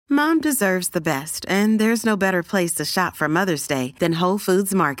Mom deserves the best, and there's no better place to shop for Mother's Day than Whole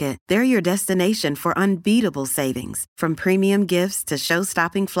Foods Market. They're your destination for unbeatable savings, from premium gifts to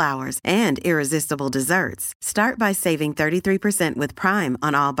show-stopping flowers and irresistible desserts. Start by saving 33% with Prime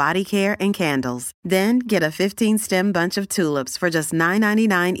on all body care and candles. Then get a 15-stem bunch of tulips for just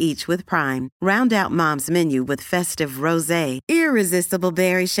 $9.99 each with Prime. Round out Mom's menu with festive rosé, irresistible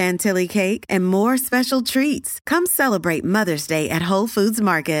berry chantilly cake, and more special treats. Come celebrate Mother's Day at Whole Foods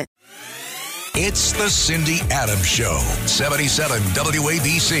Market. It's the Cindy Adams Show, 77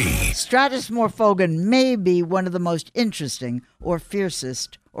 WABC. Stratus Morphogen may be one of the most interesting or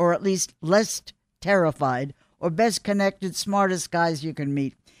fiercest, or at least less terrified, or best connected, smartest guys you can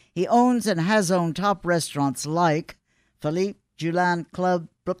meet. He owns and has owned top restaurants like Philippe, Julian Club,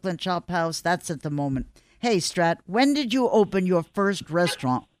 Brooklyn Chop House. That's at the moment. Hey, Strat, when did you open your first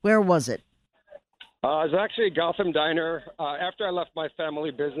restaurant? Where was it? It was actually Gotham Diner. After I left my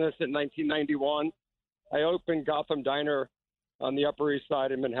family business in 1991, I opened Gotham Diner on the Upper East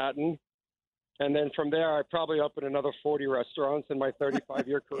Side in Manhattan. And then from there, I probably opened another 40 restaurants in my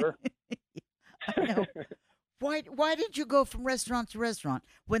 35-year career. I know. Why did you go from restaurant to restaurant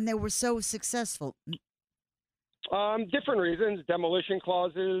when they were so successful? Different reasons. Demolition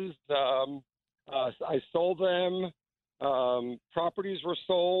clauses. I sold them. Properties were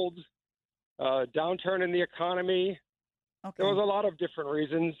sold. Downturn in the economy. Okay. There was a lot of different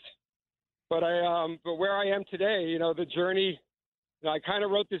reasons, but where I am today, the journey. I kind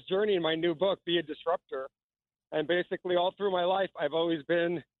of wrote this journey in my new book, Be a Disruptor, and basically all through my life, I've always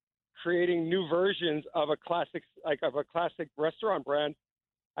been creating new versions of a classic restaurant brand.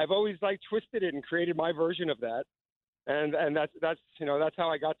 I've always twisted it and created my version of that, and that's how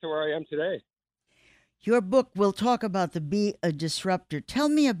I got to where I am today. Your book will talk about the Be a Disruptor. Tell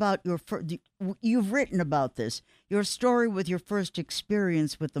me about you've written about this, your story with your first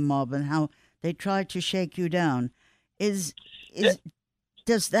experience with the mob and how they tried to shake you down. Does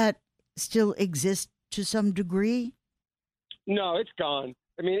that still exist to some degree? No, it's gone.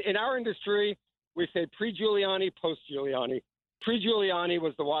 I mean, in our industry, we say pre-Giuliani, post-Giuliani. Pre-Giuliani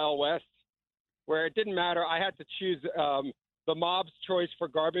was the Wild West, where it didn't matter. I had to choose the mob's choice for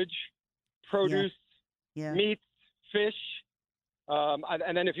garbage, produce, meats, fish.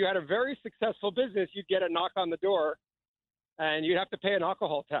 And then if you had a very successful business, you'd get a knock on the door and you'd have to pay an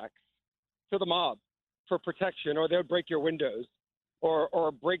alcohol tax to the mob for protection, or they would break your windows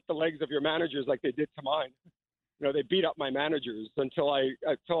or break the legs of your managers like they did to mine. They beat up my managers until I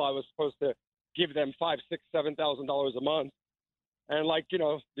was supposed to give them $5,000, $6,000, $7,000 a month. And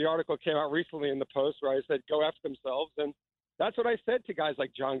the article came out recently in the Post where I said, go F themselves. And that's what I said to guys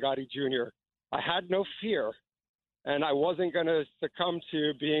like John Gotti Jr. I had no fear, and I wasn't going to succumb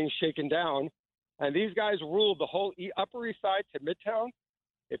to being shaken down. And these guys ruled the whole Upper East Side to Midtown.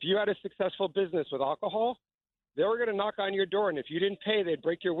 If you had a successful business with alcohol, they were going to knock on your door, and if you didn't pay, they'd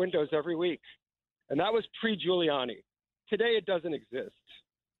break your windows every week. And that was pre-Giuliani. Today, it doesn't exist.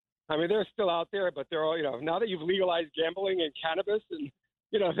 I mean, they're still out there, but they're all, now that you've legalized gambling and cannabis, and,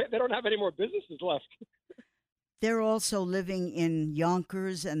 they don't have any more businesses left. They're also living in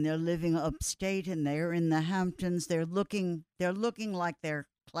Yonkers, and they're living upstate, and they're in the Hamptons. They're looking like they're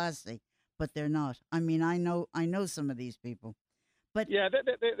classy, but they're not. I mean, I know some of these people, but yeah,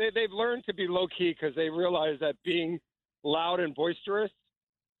 they've learned to be low key because they realize that being loud and boisterous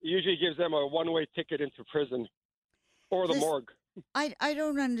usually gives them a one-way ticket into prison or the morgue. I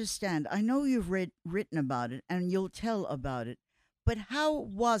don't understand. I know you've written about it, and you'll tell about it, but how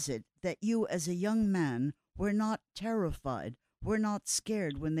was it that you, as a young man, were not terrified, were not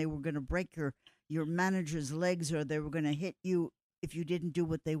scared when they were going to break your manager's legs, or they were going to hit you if you didn't do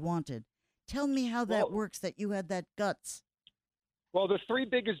what they wanted? Tell me how that works, that you had that guts. Well, the three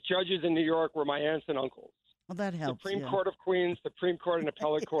biggest judges in New York were my aunts and uncles. Well, that helps. Supreme Court of Queens, Supreme Court and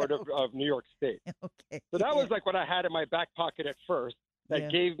Appellate Court of New York State. Okay. So that was what I had in my back pocket at first that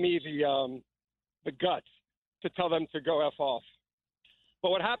gave me the guts to tell them to go F off.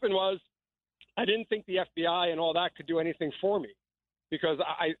 But what happened was, I didn't think the FBI and all that could do anything for me because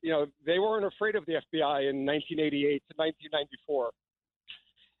they weren't afraid of the FBI in 1988 to 1994.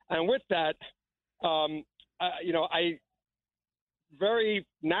 And with that, I very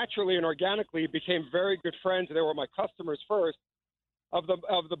naturally and organically became very good friends. They were my customers first of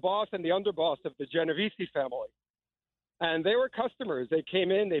the boss and the underboss of the Genovese family. And they were customers. They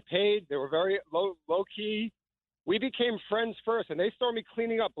came in, they paid, they were very low key. We became friends first, and they saw me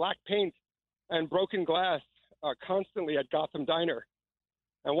cleaning up black paint and broken glass constantly at Gotham Diner.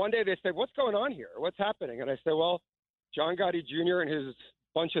 And one day they said, "What's going on here? What's happening?" And I said, "Well, John Gotti Jr. and his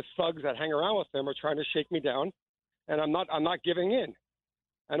bunch of thugs that hang around with him are trying to shake me down, and I'm not giving in."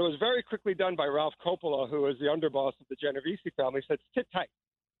 And it was very quickly done by Ralph Coppola, who was the underboss of the Genovese family. He said, sit tight.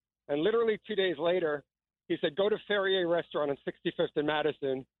 And literally 2 days later, he said, go to Ferrier Restaurant on 65th and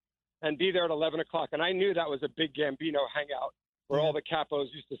Madison and be there at 11 o'clock. And I knew that was a big Gambino hangout where all the capos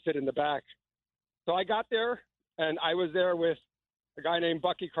used to sit in the back. So I got there, and I was there with a guy named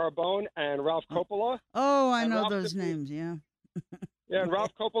Bucky Carbone and Ralph Coppola. Oh, I And know Ralph those simply- names, yeah. Yeah, and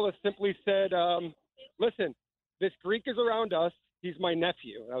Ralph Coppola simply said, listen, this Greek is around us. He's my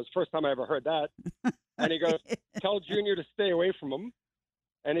nephew. That was the first time I ever heard that. And he goes, tell Junior to stay away from him.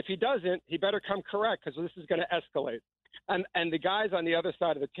 And if he doesn't, he better come correct because this is going to escalate. And the guys on the other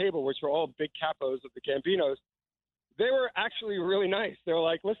side of the table, which were all big capos of the Gambinos, they were actually really nice. They were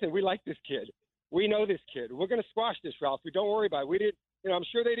like, listen, we like this kid. We know this kid. We're going to squash this, Ralph. Don't worry about it. We didn't, I'm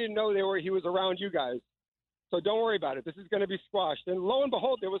sure they didn't know he was around you guys. So don't worry about it. This is going to be squashed. And lo and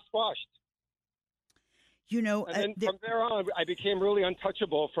behold, it was squashed. You know, And then from there on, I became really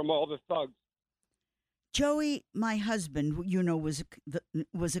untouchable from all the thugs. Joey, my husband, you know, was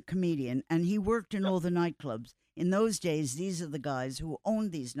a comedian, and he worked in all the nightclubs. In those days, these are the guys who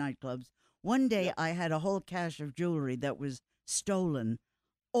owned these nightclubs. One day, I had a whole cache of jewelry that was stolen,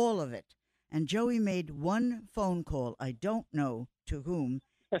 all of it. And Joey made one phone call, I don't know to whom.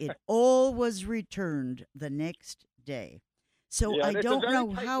 It all was returned the next day. So Yeah, I and it's a don't very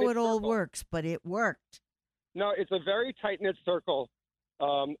know how tight-knit it all circle. works, but it worked. No, it's a very tight-knit circle.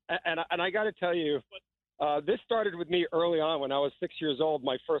 And I got to tell you, this started with me early on when I was 6 years old.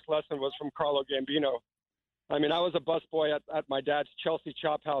 My first lesson was from Carlo Gambino. I mean, I was a busboy at my dad's Chelsea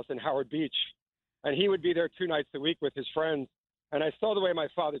Chop House in Howard Beach, and he would be there 2 nights a week with his friends. And I saw the way my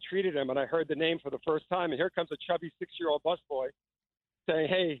father treated him, and I heard the name for the first time. And here comes a chubby 6-year-old busboy saying,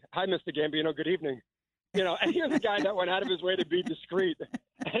 hey, hi, Mr. Gambino, good evening. And here's a guy that went out of his way to be discreet.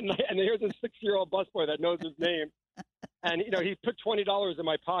 And here's a 6-year-old busboy that knows his name. And, he put $20 in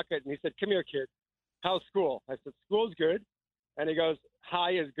my pocket, and he said, come here, kid. How's school? I said, school's good. And he goes,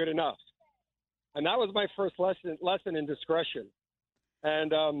 hi is good enough. And that was my first lesson in discretion.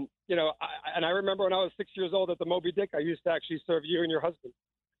 And, I remember when I was 6 years old at the Moby Dick, I used to actually serve you and your husband.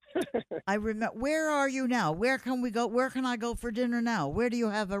 I remember. Where are you now? Where can we go? Where can I go for dinner now? Where do you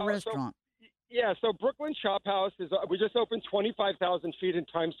have a restaurant? So Brooklyn Chop House we just opened 25,000 feet in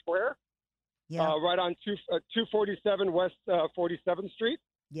Times Square. Yeah. Right on 247 West 47th Street.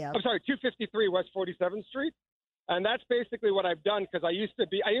 Yeah. I'm sorry, 253 West 47th Street. And that's basically what I've done because I used to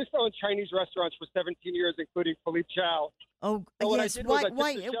own Chinese restaurants for 17 years, including Philippe Chow. Oh, So what I yes. did was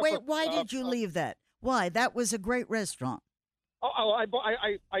Why? I took the Why? chef of- Why did you leave that? Why? That was a great restaurant. I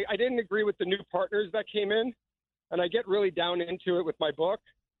didn't agree with the new partners that came in, and I get really down into it with my book.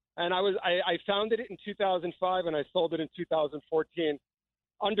 And I founded it in 2005, and I sold it in 2014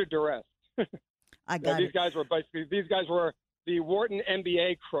 under duress. I got these it. guys were the Wharton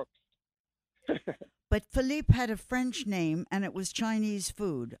MBA crooks. But Philippe had a French name, and it was Chinese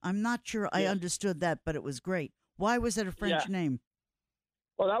food. I'm not sure I Yeah. understood that, but it was great. Why was it a French Yeah. name?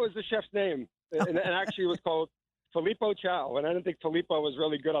 Well, that was the chef's name, and actually it was called Filippo Chow, and I didn't think Filippo was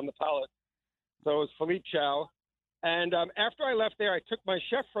really good on the palate, so it was Philippe Chow. And after I left there, I took my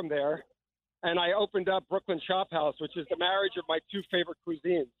chef from there, and I opened up Brooklyn Chop House, which is the marriage of my two favorite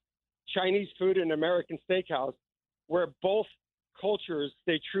cuisines, Chinese food and American steakhouse, where both cultures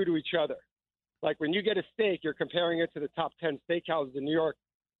stay true to each other. Like when you get a steak, you're comparing it to the top 10 steakhouses in New York.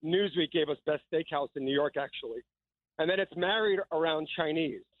 Newsweek gave us best steakhouse in New York, actually. And then it's married around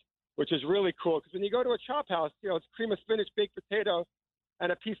Chinese, which is really cool. Because when you go to a chop house, it's cream of spinach, baked potato,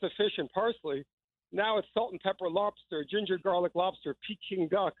 and a piece of fish and parsley. Now it's salt and pepper lobster, ginger garlic lobster, Peking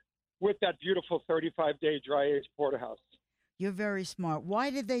duck, with that beautiful 35-day dry-aged porterhouse. You're very smart.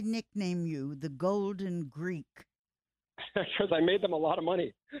 Why did they nickname you the Golden Greek? Because I made them a lot of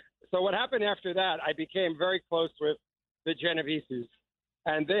money. So what happened after that, I became very close with the Genoveses.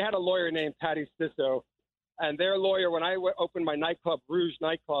 And they had a lawyer named Patty Stisso. And their lawyer, when I opened my nightclub, Rouge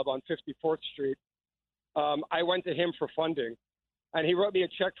Nightclub on 54th Street, I went to him for funding. And he wrote me a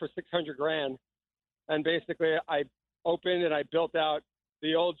check for $600,000. And basically, I opened and I built out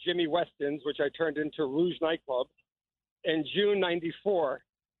the old Jimmy Weston's, which I turned into Rouge Nightclub in June '94.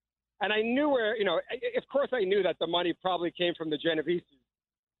 And I knew of course I knew that the money probably came from the Genoveses.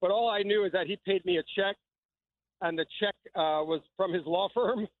 But all I knew is that he paid me a check, and the check was from his law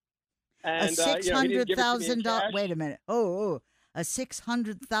firm. And, A $600,000. cash. Wait a minute. A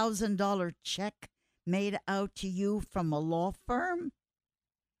 $600,000 check made out to you from a law firm?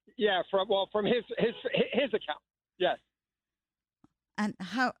 Yeah, from his account. Yes. And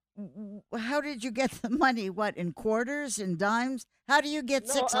how did you get the money? What, in quarters, in dimes? How do you get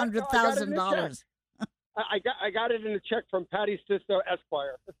No, I got it in a $600,000? I got it in a check from Patty Sisto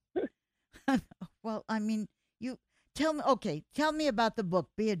Esquire. Well, I mean, you tell me. Okay, tell me about the book.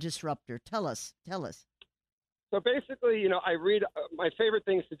 Be a Disruptor. Tell us. Tell us. So basically, I read. My favorite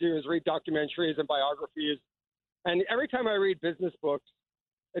things to do is read documentaries and biographies, and every time I read business books,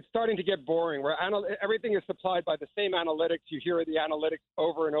 it's starting to get boring. Where everything is supplied by the same analytics. You hear the analytics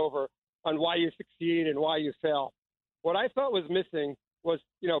over and over on why you succeed and why you fail. What I thought was missing was,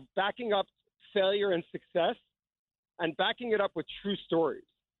 backing up failure and success and backing it up with true stories.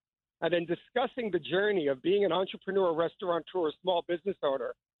 And then discussing the journey of being an entrepreneur, restaurateur, small business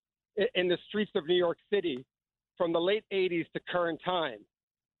owner in the streets of New York City from the late 80s to current time.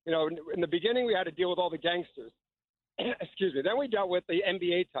 In the beginning, we had to deal with all the gangsters. Excuse me. Then we dealt with the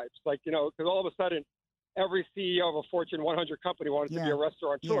MBA types, because all of a sudden, every CEO of a Fortune 100 company wanted to be a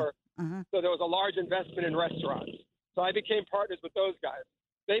restaurateur. Yeah. Uh-huh. So there was a large investment in restaurants. So I became partners with those guys.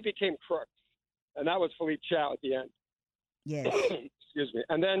 They became crooks. And that was Philippe Chow at the end. Yes. Excuse me.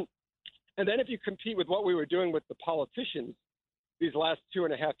 And then if you compete with what we were doing with the politicians these last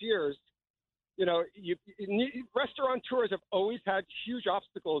 2.5 years, restaurateurs have always had huge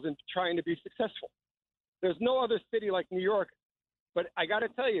obstacles in trying to be successful. There's no other city like New York. But I got to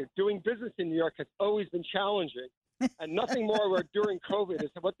tell you, doing business in New York has always been challenging. And nothing more during COVID is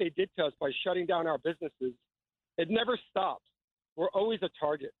what they did to us by shutting down our businesses. It never stops. We're always a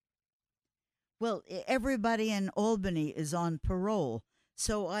target. Well, everybody in Albany is on parole,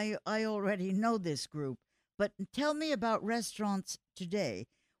 so I already know this group. But tell me about restaurants today.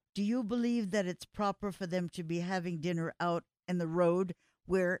 Do you believe that it's proper for them to be having dinner out in the road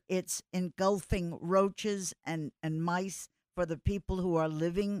where it's engulfing roaches and mice for the people who are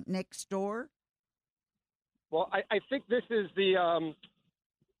living next door? Well, I think this is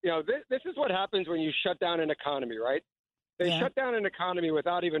this is what happens when you shut down an economy, right? They shut down an economy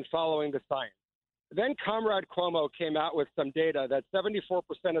without even following the science. Then Comrade Cuomo came out with some data that 74%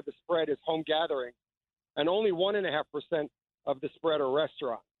 of the spread is home gathering and only 1.5% of the spread are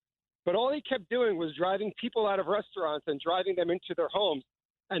restaurants. But all he kept doing was driving people out of restaurants and driving them into their homes.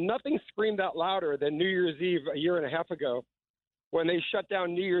 And nothing screamed out louder than New Year's Eve a year and a half ago when they shut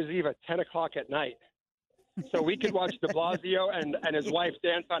down New Year's Eve at 10 o'clock at night. So we could watch de Blasio and his wife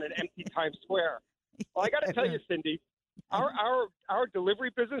dance on an empty Times Square. Well, I got to tell you, Cindy, our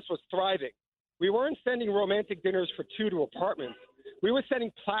delivery business was thriving. We weren't sending romantic dinners for 2 to apartments. We were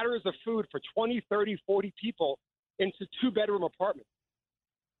sending platters of food for 20, 30, 40 people into 2-bedroom apartments.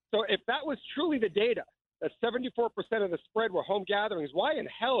 So if that was truly the data, that 74% of the spread were home gatherings, why in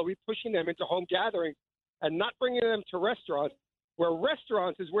hell are we pushing them into home gatherings and not bringing them to restaurants, where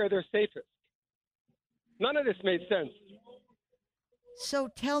restaurants is where they're safest? None of this made sense. So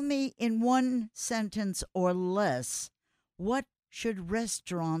tell me in one sentence or less, what should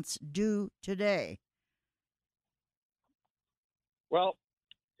restaurants do today? Well,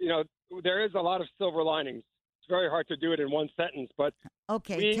 there is a lot of silver linings. It's very hard to do it in one sentence, but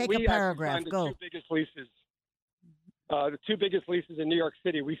okay, take a paragraph. Go. The 2 biggest leases. The 2 biggest leases in New York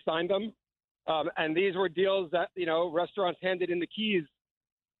City, we signed them, and these were deals that restaurants handed in the keys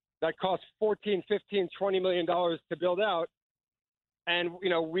that cost $14, $15, $20 million to build out, and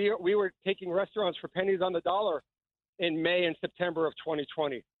we were taking restaurants for pennies on the dollar in May and September of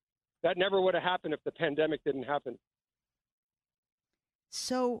 2020. That never would have happened if the pandemic didn't happen.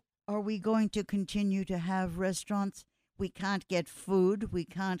 So are we going to continue to have restaurants? We can't get food. We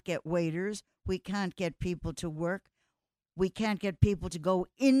can't get waiters. We can't get people to work. We can't get people to go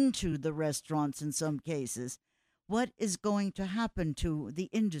into the restaurants in some cases. What is going to happen to the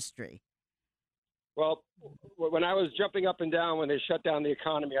industry? Well, when I was jumping up and down when they shut down the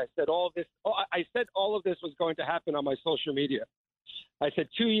economy, I said all of this was going to happen on my social media. I said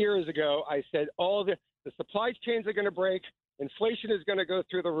 2 years ago, I said all the supply chains are going to break, inflation is going to go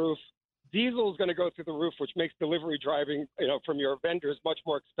through the roof, diesel is going to go through the roof, which makes delivery driving, from your vendors much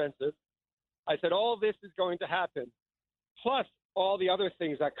more expensive. I said all of this is going to happen, plus all the other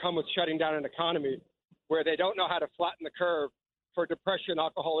things that come with shutting down an economy, where they don't know how to flatten the curve for depression,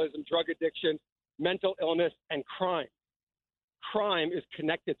 alcoholism, drug addiction, mental illness, and crime. Crime is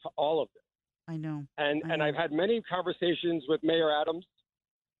connected to all of this. I know. And I've had many conversations with Mayor Adams,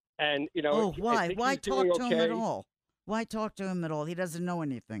 and why? Why talk to him at all? Why talk to him at all? He doesn't know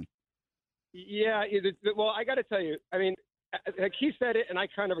anything. Yeah. Well, I got to tell you, I mean, like he said it, and I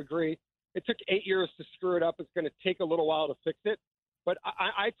kind of agree. It took 8 years to screw it up. It's going to take a little while to fix it. But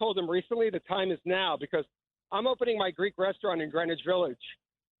I told him recently the time is now, because I'm opening my Greek restaurant in Greenwich Village.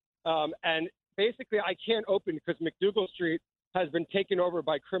 And basically I can't open because McDougal Street has been taken over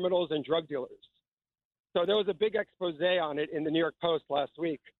by criminals and drug dealers. So there was a big expose on it in the New York Post last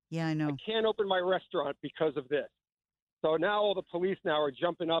week. Yeah, I know. I can't open my restaurant because of this. So now all the police now are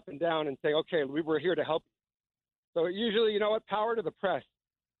jumping up and down and saying, okay, we were here to help. So usually, you know what, power to the press.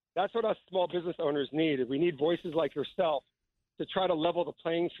 That's what us small business owners need. We need voices like yourself to try to level the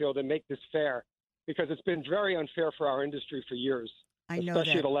playing field and make this fair, because it's been very unfair for our industry for years. I know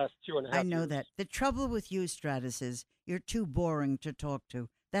especially that. the last 2.5 years. I know that. The trouble with you, Stratus, is you're too boring to talk to.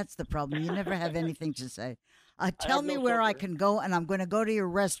 That's the problem. You never have anything to say. Tell me where I can go, and I'm going to go to your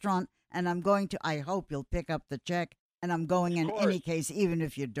restaurant, and I hope you'll pick up the check, and I'm going in any case, even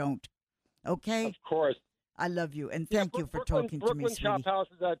if you don't. Okay? Of course. I love you, and thank you for talking to me, Brooklyn sweetie. Chop House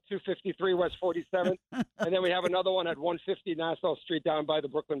is at 253 West 47th, and then we have another one at 150 Nassau Street down by the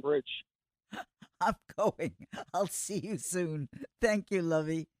Brooklyn Bridge. I'm going. I'll see you soon. Thank you,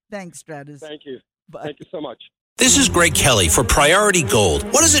 lovey. Thanks, Stratus. Thank you. Bye. Thank you so much. This is Greg Kelly for Priority Gold.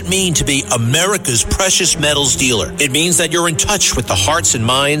 What does it mean to be America's precious metals dealer? It means that you're in touch with the hearts and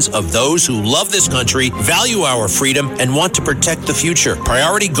minds of those who love this country, value our freedom, and want to protect the future.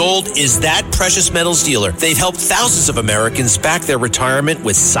 Priority Gold is that precious metals dealer. They've helped thousands of Americans back their retirement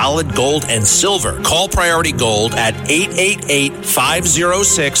with solid gold and silver. Call Priority Gold at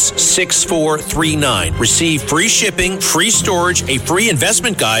 888-506-6439. Receive free shipping, free storage, a free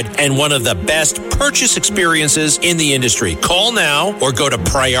investment guide, and one of the best purchase experiences in the industry. Call now or go to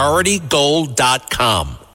PriorityGold.com.